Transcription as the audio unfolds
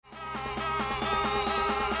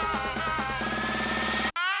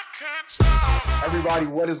Everybody,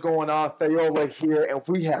 what is going on? Fayola here, and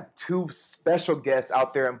we have two special guests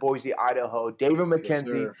out there in Boise, Idaho, David Yes, McKenzie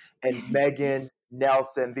sir. and Megan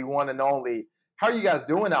Nelson, the one and only. How are you guys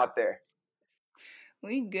doing out there?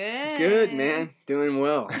 We good. Good, man. Doing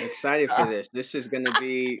well. Excited for this. This is gonna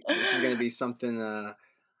be something.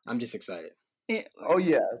 I'm just excited. Oh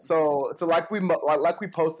yeah, so like we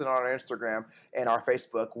posted on our Instagram and our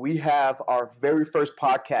Facebook, we have our very first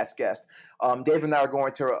podcast guest. David and I are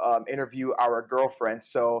going to interview our girlfriends.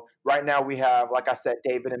 So right now we have, like I said,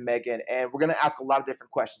 David and Megan, and we're going to ask a lot of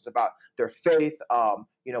different questions about their faith.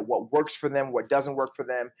 What works for them, what doesn't work for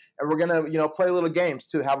them, and we're going to play little games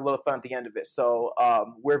to have a little fun at the end of it. So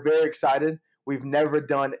we're very excited. We've never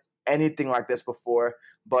done anything like this before,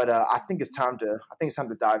 but I think it's time to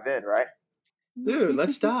dive in, right? Dude,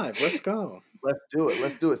 let's dive. Let's go. Let's do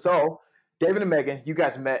it. So, David and Megan, you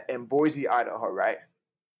guys met in Boise, Idaho, right?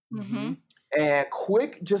 Mm-hmm. And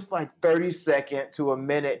quick, just like 30-second to a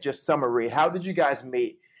minute, just summary. How did you guys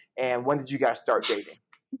meet, and when did you guys start dating?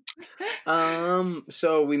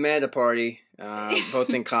 So we met at a party,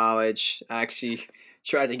 both in college. I actually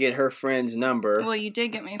tried to get her friend's number. Well, you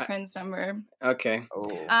did get my friend's number. Okay.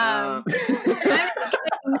 Oh.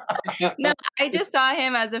 No, I just saw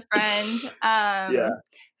him as a friend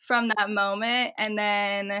from that moment. And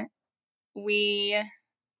then we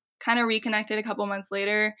kind of reconnected a couple months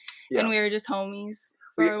later. And we were just homies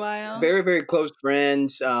for a while. Very, very close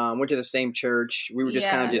friends. Went to the same church. We were just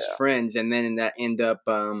kind of just friends. And then that ended up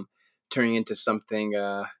turning into something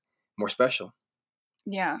more special.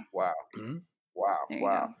 Yeah. Wow. Mm-hmm.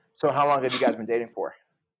 Wow. So how long have you guys been dating for?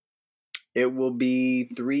 It will be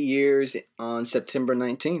 3 years on September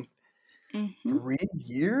 19th. Mm-hmm. 3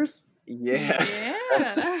 years? Yeah.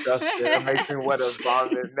 That's disgusting. That makes me want to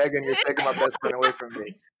vomit. Megan, you're taking my best friend away from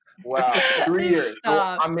me. Wow. 3 years. So,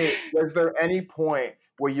 I mean, was there any point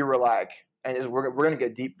where you were like, and we're going to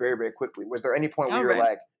get deep very, very quickly. Was there any point where you were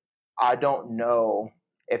like, I don't know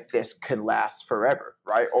if this could last forever,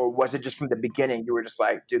 right? Or was it just from the beginning you were just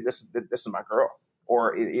like, dude, this is my girl,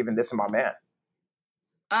 or even this is my man?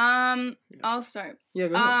 I'll start. Yeah,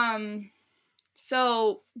 go ahead.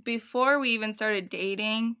 So before we even started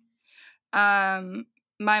dating, my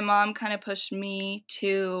mom kind of pushed me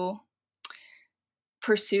to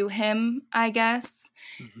pursue him, I guess.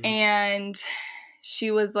 Mm-hmm. And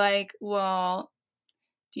she was like, well,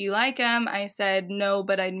 do you like him? I said, no,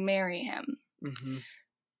 but I'd marry him. Mm-hmm.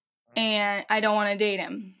 And I don't want to date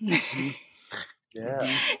him. Yeah.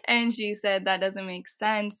 And she said, that doesn't make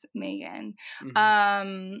sense, Megan.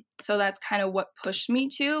 Mm-hmm. So that's kind of what pushed me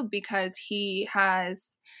to, because he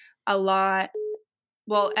has every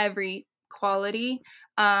quality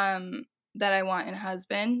that I want in a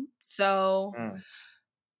husband. So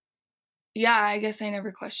I guess I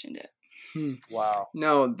never questioned it. Wow.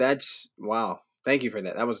 No, wow. Thank you for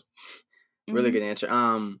that. That was a really good answer.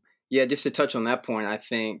 Just to touch on that point, I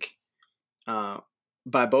think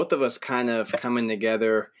by both of us kind of coming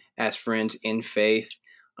together as friends in faith,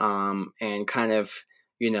 and kind of,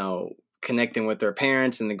 connecting with their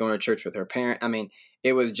parents and then going to church with her parents. I mean,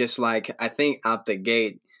 it was just like, I think out the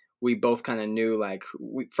gate, we both kind of knew, like,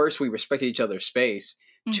 we respected each other's space.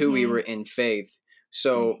 Mm-hmm. 2, we were in faith.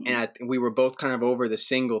 So, and we were both kind of over the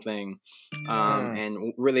single thing,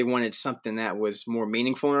 and really wanted something that was more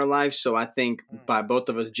meaningful in our life. So I think by both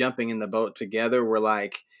of us jumping in the boat together, we're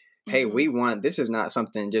like, hey, this is not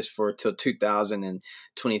something just for till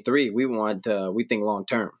 2023. We think long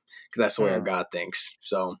term, because that's the way our God thinks.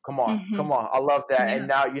 So come on. I love that. Yeah. And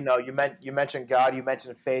now, you mentioned God, you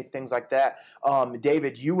mentioned faith, things like that.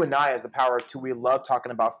 David, you and I, as the Power of Two, we love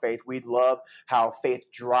talking about faith. We love how faith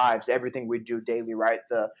drives everything we do daily, right?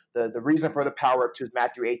 The reason for the Power of Two is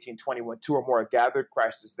Matthew 18:20, when 2 or more are gathered,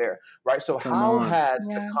 Christ is there, right? So how has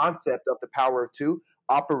the concept of the Power of Two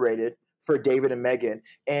operated for David and Megan?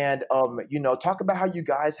 And, talk about how you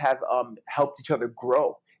guys have helped each other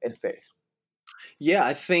grow in faith. Yeah,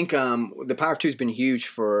 I think the Power of Two has been huge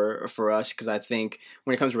for us, because I think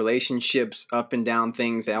when it comes to relationships, up and down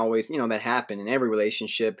things, they always, that happen in every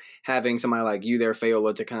relationship. Having somebody like you there,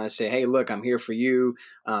 Fayola, to kind of say, hey, look, I'm here for you.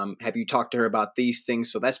 Have you talked to her about these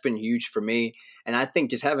things? So that's been huge for me. And I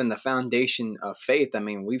think just having the foundation of faith, I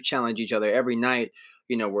mean, we've challenged each other every night.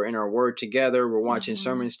 We're in our word together. We're watching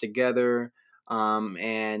sermons together.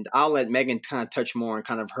 And I'll let Megan kind of touch more on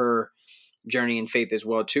kind of her journey in faith as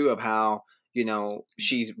well, too, of how,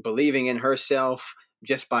 she's believing in herself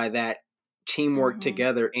just by that teamwork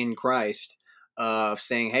together in Christ, of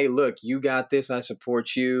saying, hey, look, you got this, I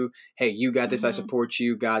support you. Hey, you got this, I support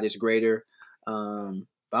you. God is greater. But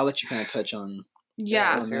I'll let you kind of touch on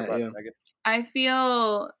that. I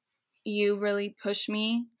feel you really push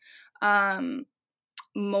me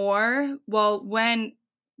more. Well, when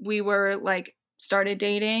we were like started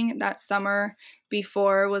dating, that summer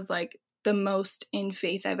before was like the most in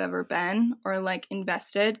faith I've ever been, or like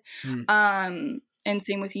invested. And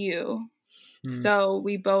same with you. So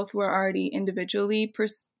we both were already individually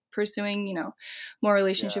pursuing, you know, more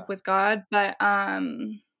relationship with God. But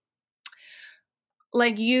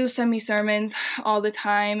like you send me sermons all the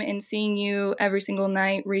time, and seeing you every single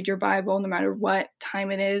night read your Bible, no matter what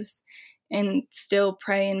time it is, and still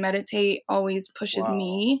pray and meditate always pushes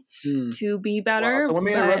me to be better. Wow. So let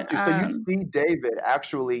me interrupt you. So you see David,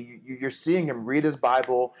 actually, you're seeing him read his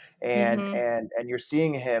Bible, and you're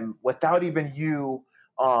seeing him without even you,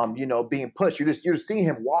 you know, being pushed. You're just seeing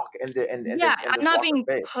him walk in this I'm not being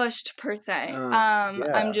faith. pushed per se.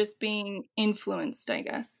 I'm just being influenced, I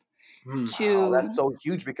guess. Wow, that's so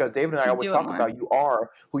huge, because David and I always talk about you are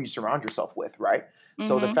who you surround yourself with, right?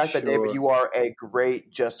 So the fact that, David, you are a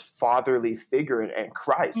great, just fatherly figure in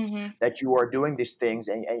Christ, that you are doing these things,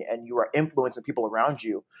 and you are influencing people around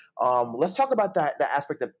you. Let's talk about that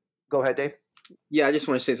aspect of. Go ahead, Dave. Yeah, I just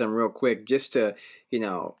want to say something real quick, just to, you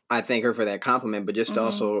know, I thank her for that compliment, but just to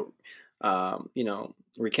also, you know,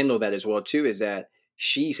 rekindle that as well too, is that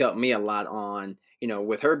she's helped me a lot on, you know,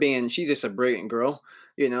 with her being, she's just a brilliant girl,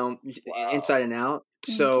 you know, inside and out.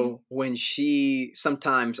 So when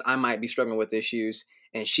sometimes I might be struggling with issues,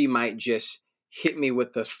 and she might just hit me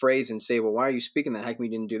with this phrase and say, well, why are you speaking that? How come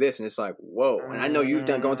you didn't do this? And it's like, whoa. And I know you've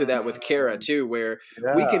going through that with Kara too, where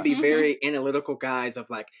we can be very analytical guys of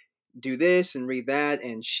like, do this and read that,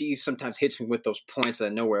 and she sometimes hits me with those points out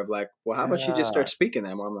of nowhere of like, well, how about you just start speaking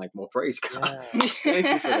them? Or I'm like, well, praise God. Thank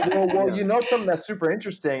you for that. Well, you know, something that's super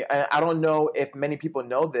interesting, and I don't know if many people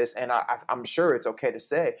know this, and I'm sure it's okay to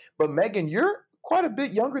say, but Megan, you're quite a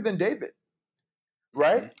bit younger than David,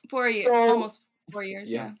 right? 4 years, almost 4 years,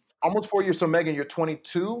 yeah. Almost 4 years. So Megan, you're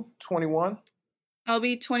 22, 21? I'll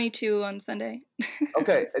be 22 on Sunday.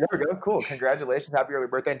 Okay, there we go. Cool. Congratulations. Happy early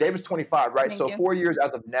birthday. And David's 25, right? Thank you. 4 years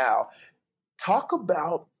as of now. Talk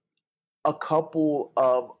about a couple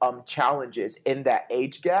of challenges in that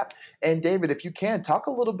age gap. And David, if you can, talk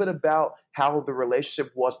a little bit about how the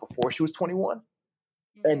relationship was before she was 21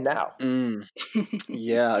 and now.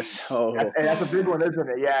 Yeah, so and that's a big one, isn't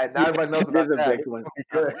it? Yeah, not everybody knows about that. Big one.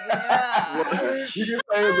 Good. You can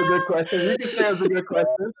say it was a good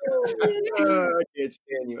question. I can't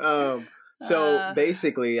stand you. So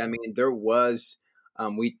basically, I mean, there was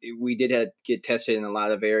we did get tested in a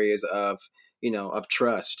lot of areas of, you know, of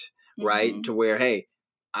trust, right? To where, hey,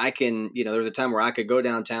 I can, you know, there was a time where I could go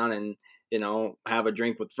downtown and, you know, have a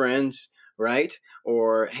drink with friends, right?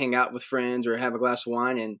 Or hang out with friends or have a glass of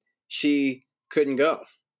wine, and she couldn't go,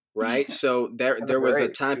 right? So there was a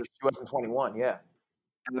time she wasn't 21, yeah.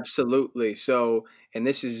 Absolutely. So, and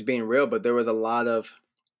this is being real, but there was a lot of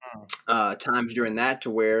times during that to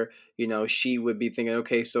where, you know, she would be thinking,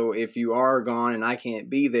 okay, so if you are gone and I can't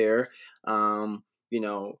be there, you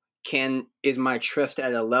know, is my trust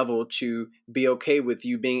at a level to be okay with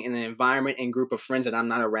you being in an environment and group of friends that I'm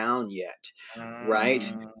not around yet, right?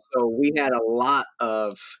 So we had a lot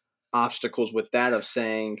of obstacles with that, of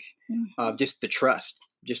saying, just the trust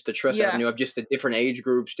avenue of just the different age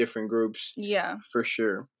groups, different groups. Yeah, for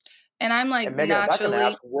sure. And I'm like, Megan, naturally, if I can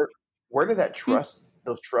ask, where did that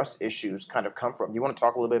those trust issues kind of come from? You want to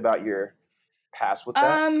talk a little bit about your past with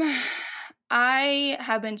that? I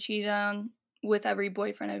have been cheated on with every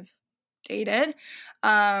boyfriend I've dated,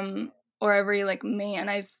 or every like man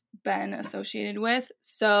I've been associated with.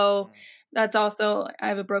 So that's also, I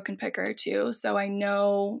have a broken picker too. So I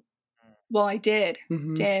know, well, I did.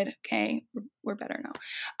 Okay, we're better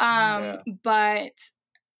now. But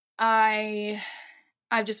I've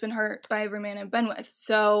just been hurt by every man I've been with.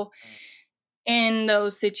 So in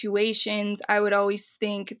those situations, I would always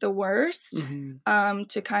think the worst,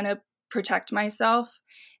 to kind of protect myself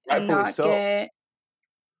and not get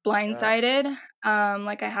blindsided,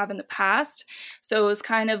 like I have in the past. So it was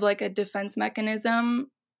kind of like a defense mechanism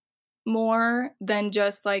more than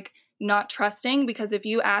just like not trusting. Because if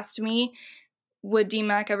you asked me, would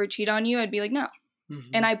D-Mac ever cheat on you? I'd be like, no.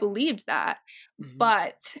 And I believed that.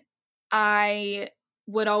 But I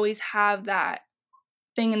would always have that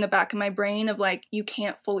thing in the back of my brain of like, you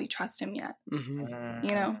can't fully trust him yet. You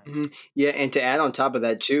know? Yeah. And to add on top of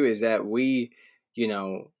that too, is that we, you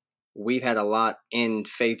know, we've had a lot in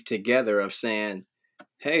faith together of saying,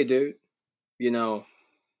 hey, dude, you know,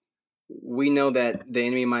 we know that the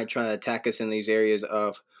enemy might try to attack us in these areas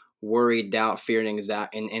of worry, doubt, fear,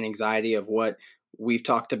 and anxiety of what we've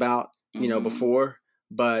talked about, you know, before.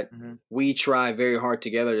 But we try very hard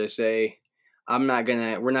together to say, we're not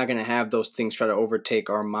gonna have those things try to overtake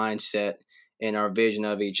our mindset and our vision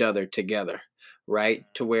of each other together, right?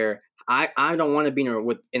 To where I don't want to be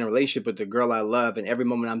in a relationship with the girl I love, and every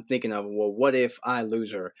moment I'm thinking of, well, what if I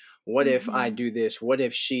lose her? What if I do this? What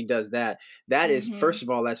if she does that? That is, first of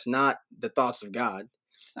all, that's not the thoughts of God.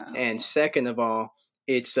 So. And second of all,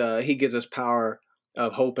 it's he gives us power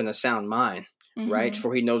of hope and a sound mind, right?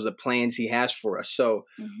 For he knows the plans he has for us. So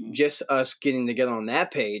just us getting together on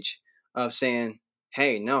that page of saying,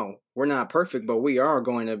 hey, no, we're not perfect, but we are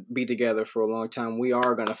going to be together for a long time. We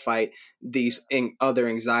are going to fight these other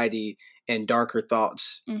anxiety and darker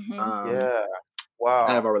thoughts Wow.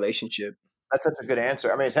 out of our relationship. That's such a good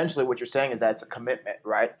answer. I mean, essentially what you're saying is that it's a commitment,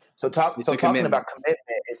 right? So talking about commitment,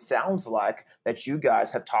 it sounds like that you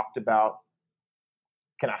guys have talked about,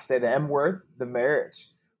 can I say the M word? The marriage,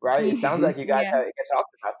 right? It sounds like you guys have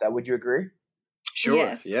talked about that. Would you agree? Sure.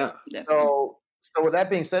 Yes, yeah. Definitely. So with that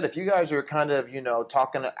being said, if you guys are kind of,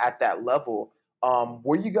 talking at that level,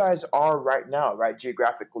 where you guys are right now, right,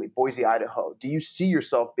 geographically, Boise, Idaho, do you see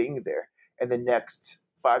yourself being there in the next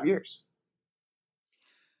 5 years?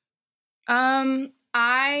 I'm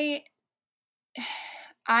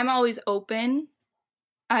always open.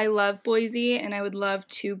 I love Boise and I would love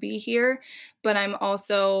to be here, but I'm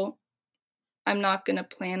not going to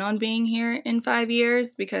plan on being here in 5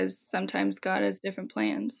 years because sometimes God has different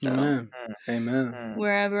plans. So Amen.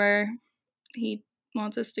 Wherever he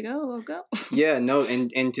wants us to go, we'll go. Yeah, no,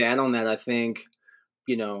 and to add on that, I think,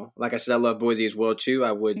 like I said, I love Boise as well too.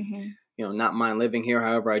 I would, not mind living here.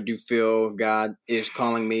 However, I do feel God is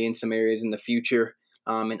calling me in some areas in the future,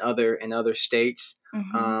 in other states.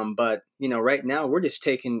 But right now we're just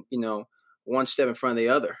taking, one step in front of the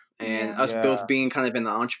other, and us both being kind of in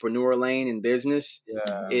the entrepreneur lane in business.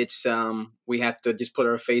 It's we have to just put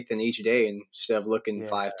our faith in each day instead of looking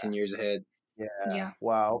 5-10 years ahead. Yeah.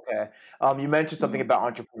 Wow. Okay. You mentioned something about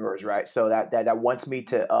entrepreneurs, right? So that wants me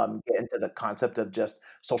to get into the concept of just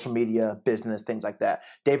social media, business, things like that.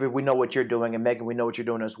 David, we know what you're doing, and Megan, we know what you're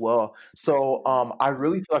doing as well. So I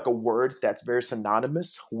really feel like a word that's very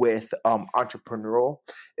synonymous with entrepreneurialism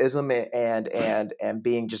and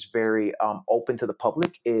being just very open to the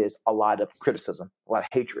public is a lot of criticism, a lot of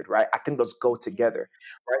hatred, right? I think those go together,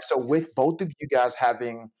 right? So with both of you guys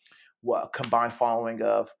having a combined following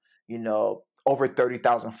of over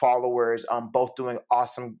 30,000 followers, both doing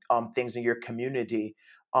awesome things in your community.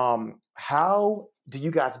 How do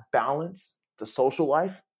you guys balance the social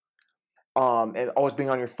life and always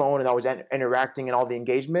being on your phone and always interacting and all the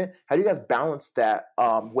engagement? How do you guys balance that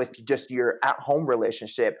with just your at-home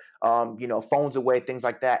relationship, phones away, things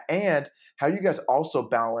like that? And how do you guys also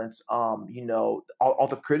balance, all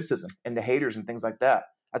the criticism and the haters and things like that?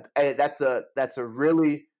 That's a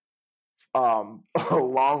really a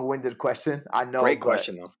long-winded question. I know. Great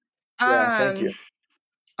question though. Yeah, thank you.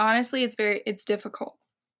 Honestly, it's difficult.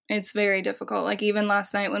 It's very difficult. Like even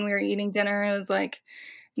last night when we were eating dinner, it was like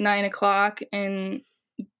 9:00 and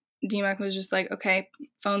DMAC was just like, okay,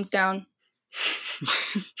 phone's down.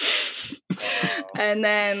 And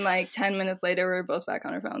then like 10 minutes later, we were both back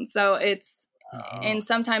on our phones. So and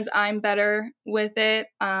sometimes I'm better with it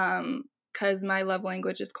because my love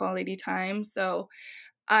language is quality time. So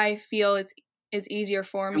I feel it's easier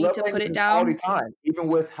for me to put it down. Quality time, even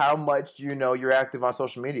with how much you're active on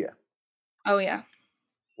social media. Oh yeah.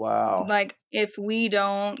 Wow. Like if we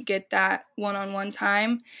don't get that one-on-one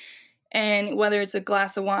time, and whether it's a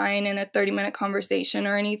glass of wine and a 30-minute conversation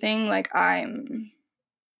or anything, like I'm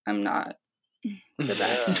not the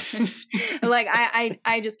best. Like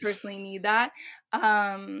I just personally need that.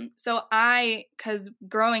 So because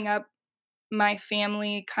growing up, my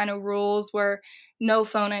family kind of rules were no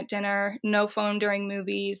phone at dinner, no phone during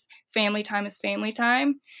movies, family time is family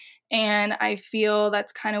time. And I feel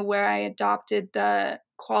that's kind of where I adopted the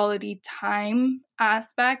quality time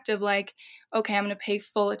aspect of like, okay, I'm going to pay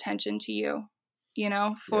full attention to you, and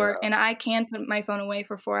I can put my phone away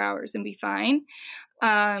for 4 hours and be fine.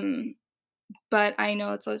 But I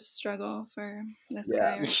know it's a struggle for this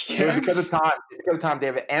guy. Right here. Because of time,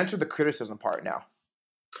 David, answer the criticism part now.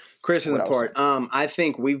 Criticism part. I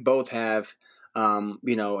think we both have, and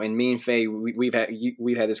me and Faye, we've had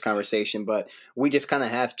this conversation, but we just kind of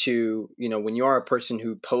have to, when you are a person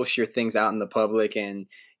who posts your things out in the public and,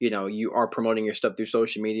 you are promoting your stuff through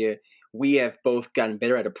social media, we have both gotten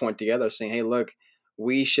better at a point together saying, hey, look,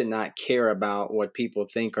 we should not care about what people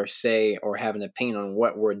think or say or have an opinion on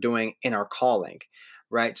what we're doing in our calling.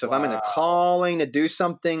 right? So if I'm in a calling to do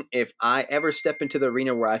something, if I ever step into the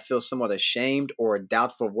arena where I feel somewhat ashamed or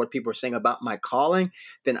doubtful of what people are saying about my calling,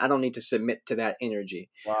 then I don't need to submit to that energy,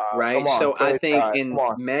 right? So I think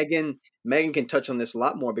Megan can touch on this a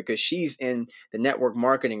lot more because she's in the network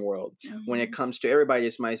marketing world. When it comes to everybody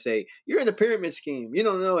just might say, you're in the pyramid scheme, you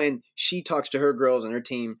don't know. And she talks to her girls and her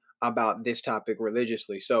team about this topic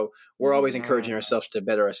religiously. So we're always encouraging ourselves to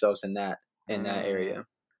better ourselves in that area.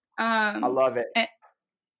 I love it.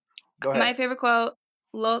 Go ahead. My favorite quote,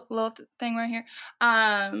 little thing right here,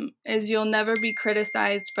 is you'll never be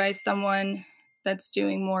criticized by someone that's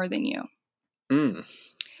doing more than you.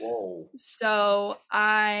 Whoa. So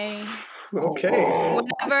okay.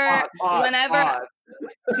 Whenever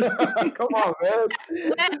come on, man.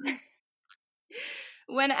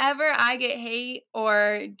 Whenever I get hate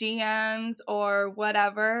or DMs or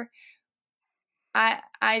whatever,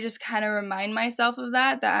 I just kind of remind myself of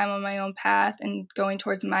that I'm on my own path and going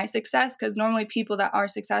towards my success, because normally people that are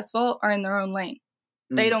successful are in their own lane.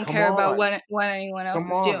 They don't care about what anyone else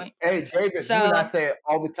is doing. Hey, David, you and I say it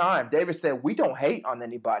all the time. David said, we don't hate on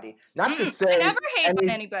anybody. Not to say I never hate on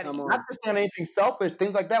anybody. Not to say anything selfish,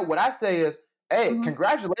 things like that. What I say is, hey,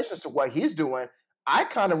 congratulations to what he's doing. I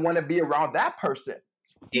kind of want to be around that person.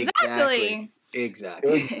 Exactly. Right.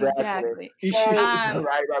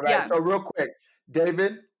 Yeah. So real quick,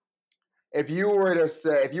 David, if you were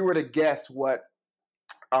to guess what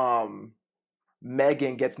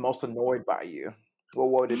Megan gets most annoyed by you, what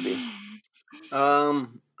would it be?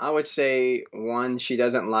 I would say one, she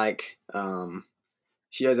doesn't like my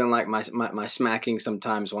smacking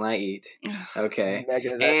sometimes when I eat. Okay.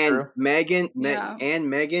 Megan, is that true?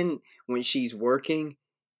 Megan, when she's working,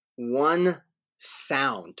 one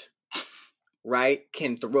sound, right,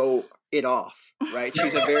 can throw it off, right?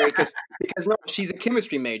 She's a very because no, she's a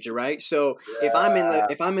chemistry major, right? So if I'm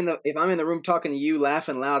in the room talking to you,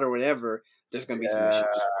 laughing loud or whatever, there's gonna be some issues.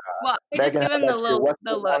 Well, I just give him the look.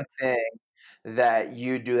 One thing that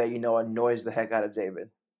you do that annoys the heck out of David?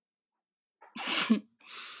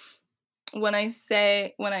 when I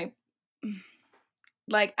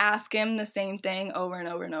like ask him the same thing over and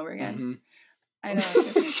over and over again. I know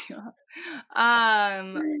it pisses you off.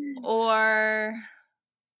 Or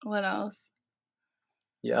what else?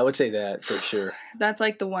 Yeah, I would say that for sure. That's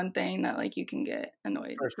like the one thing that like you can get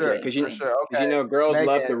annoyed. For sure, because girls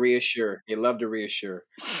love to reassure. They love to reassure.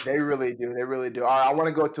 They really do. They really do. All right, I want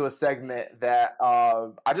to go to a segment that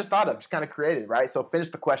I just thought of, just kind of created, right? So finish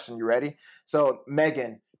the question. You ready? So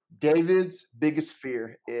Megan, David's biggest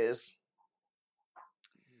fear is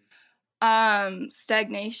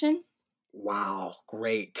stagnation. Wow,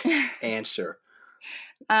 great answer.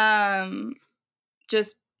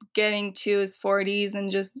 Just getting to his 40s and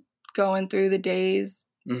just going through the days,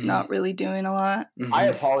 not really doing a lot. I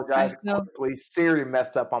apologize quickly. Siri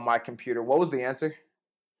messed up on my computer. What was the answer?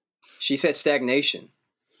 She said stagnation.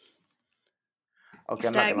 Okay,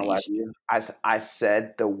 I'm not going to lie to you. I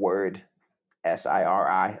said the word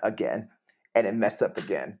SIRI again, and it messed up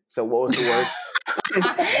again. So what was the word?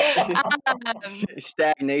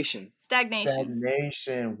 Stagnation.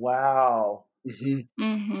 Stagnation. Wow.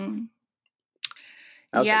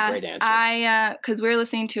 That was a great answer. Because we were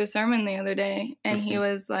listening to a sermon the other day, and he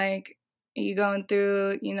was like, you going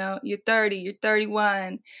through, you're 30, you're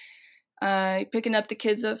 31, you're picking up the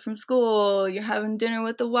kids up from school, you're having dinner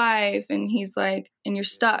with the wife, and he's like, and you're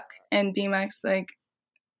stuck. And D-Mac's like,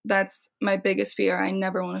 that's my biggest fear. I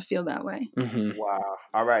never want to feel that way. Wow.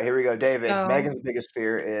 All right, here we go. David, Megan's biggest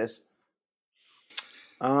fear is?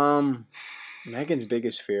 Megan's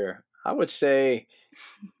biggest fear, I would say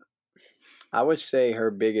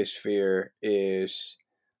her biggest fear is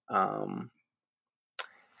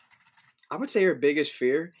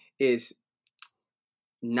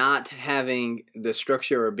not having the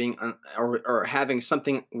structure or being or having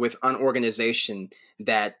something with unorganization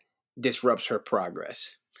that disrupts her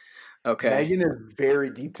progress. Okay. Megan is very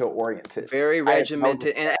detail oriented, very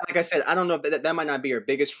regimented, and like I said, I don't know if that might not be her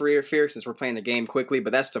biggest fear since we're playing the game quickly,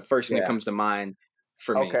 but that's the first thing that comes to mind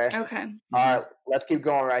for me. Okay. All right, let's keep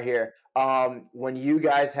going right here. When you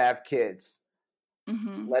guys have kids,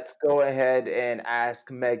 let's go ahead and ask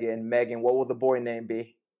Megan. Megan, what will the boy name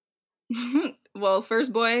be? Well,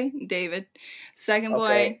 first boy, David. Second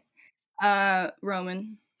boy,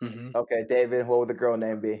 Roman. Okay, David, what will the girl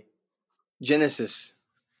name be? Genesis.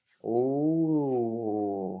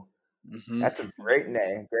 Ooh. That's a great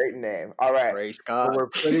name. Great name. All right. Praise God. So we're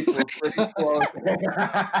pretty close.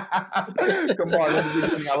 Come on,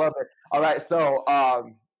 I love it. All right. So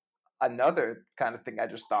another kind of thing I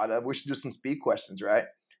just thought of, we should do some speed questions, right?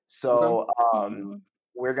 So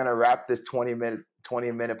we're gonna wrap this 20-minute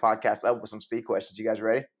 20-minute podcast up with some speed questions. You guys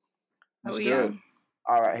ready? Let's do it.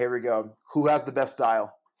 All right, here we go. Who has the best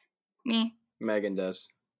style? Me. Megan does.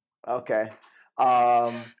 Okay.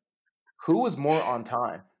 Who is more on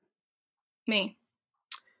time? Me.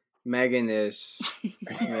 Megan is.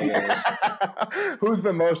 Who's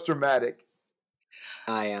the most dramatic?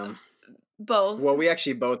 I am. Both. Well, we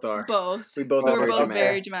actually both are. Both. We both We're both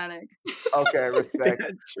very dramatic. Okay, respect.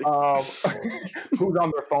 Who's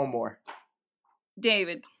on their phone more?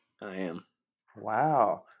 David. I am.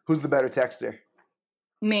 Wow. Who's the better texter?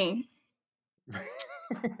 Me.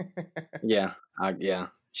 Yeah.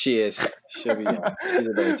 She is. She'll be. She's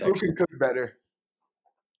a better texter. Who can cook better?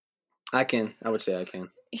 I can. I would say I can.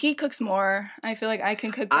 He cooks more. I feel like I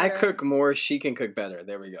can cook better. I cook more. She can cook better.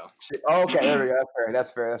 There we go. Okay, there we go.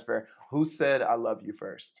 That's fair. Who said I love you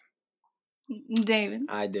first? David.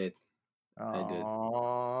 I did.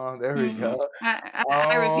 Oh, there we go.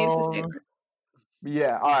 I refuse to say that.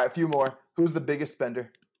 Yeah. All right, a few more. Who's the biggest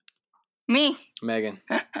spender? Me. Megan.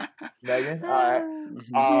 Megan?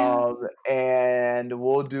 All right. And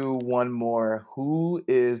we'll do one more. Who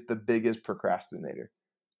is the biggest procrastinator?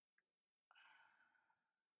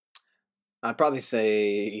 I'd probably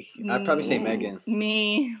say Megan.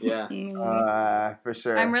 Me. Yeah. For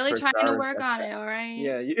sure. I'm really trying to work on it, all right?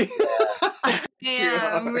 Yeah.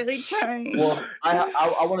 Yeah, I'm really trying. Well,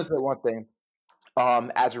 I want to say one thing.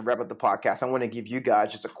 As we wrap up the podcast, I want to give you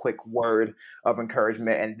guys just a quick word of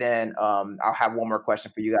encouragement, and then I'll have one more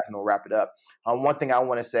question for you guys, and we'll wrap it up. One thing I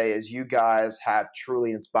want to say is you guys have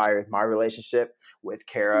truly inspired my relationship with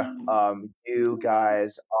Kara. You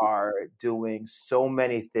guys are doing so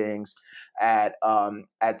many things at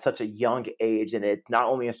such a young age, and it's not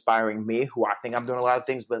only inspiring me, who I think I'm doing a lot of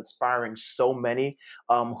things, but inspiring so many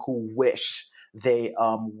who wish they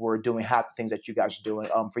were doing half the things that you guys are doing.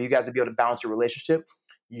 For you guys to be able to balance your relationship,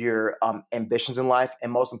 your ambitions in life,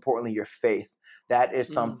 and most importantly, your faith. That is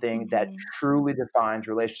something that truly defines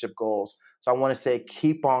relationship goals. So I want to say,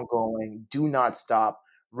 keep on going. Do not stop.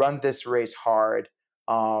 Run this race hard.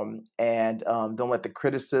 And don't let the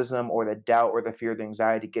criticism or the doubt or the fear, the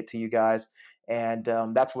anxiety get to you guys. And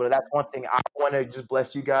that's one thing I want to just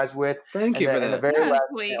bless you guys with. Thank you for that. And the very last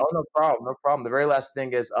thing, no problem. The very last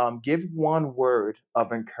thing is give one word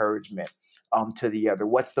of encouragement to the other.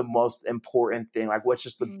 What's the most important thing? Like what's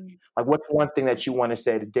one thing that you want to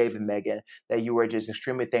say to Dave and Megan that you are just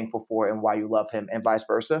extremely thankful for and why you love him, and vice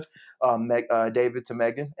versa? David to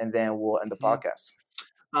Megan, and then we'll end the podcast.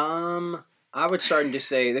 I would start and just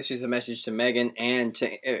say this is a message to Megan and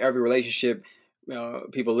to every relationship,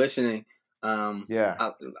 people listening.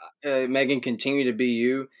 Megan, continue to be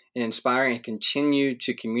you and inspiring, and continue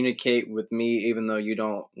to communicate with me, even though you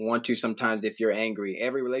don't want to sometimes if you're angry.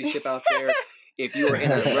 Every relationship out there, if you are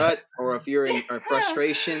in a rut or if you're in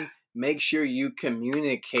frustration, make sure you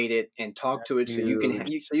communicate it and talk to it so you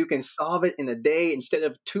can solve it in a day instead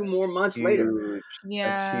of 2 more months later.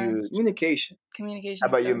 Yeah. That's huge. Communication. How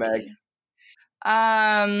about you, Meg?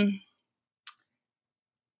 I'm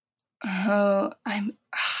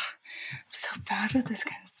so bad with this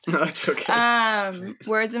kind of stuff. No, it's okay.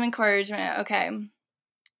 Words of encouragement. Okay.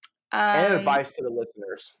 And advice to the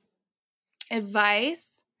listeners.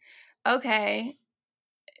 Advice. Okay.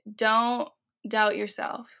 Don't doubt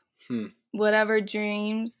yourself. Whatever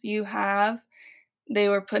dreams you have, they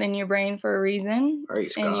were put in your brain for a reason.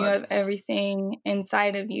 Praise and God. You have everything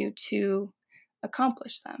inside of you to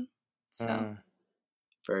accomplish them. So.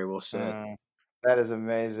 Very well said. That is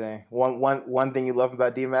amazing. One thing you love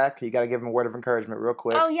about D-Mac, you got to give him a word of encouragement real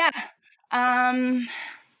quick. Oh, yeah.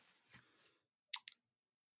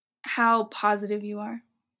 How positive you are.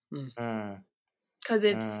 Because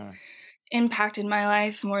it's impacted my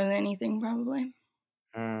life more than anything, probably.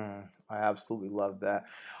 I absolutely love that.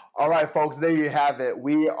 All right, folks, there you have it.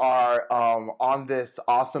 We are on this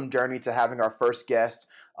awesome journey to having our first guest.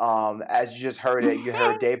 As you just heard it, you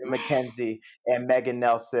heard David McKenzie and Megan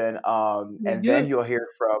Nelson, and then you'll hear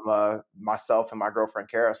from myself and my girlfriend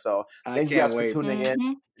Kara. So thank you guys for tuning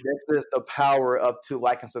in. This is the power of to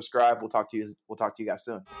like and subscribe. We'll talk to you guys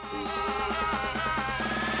soon. Peace.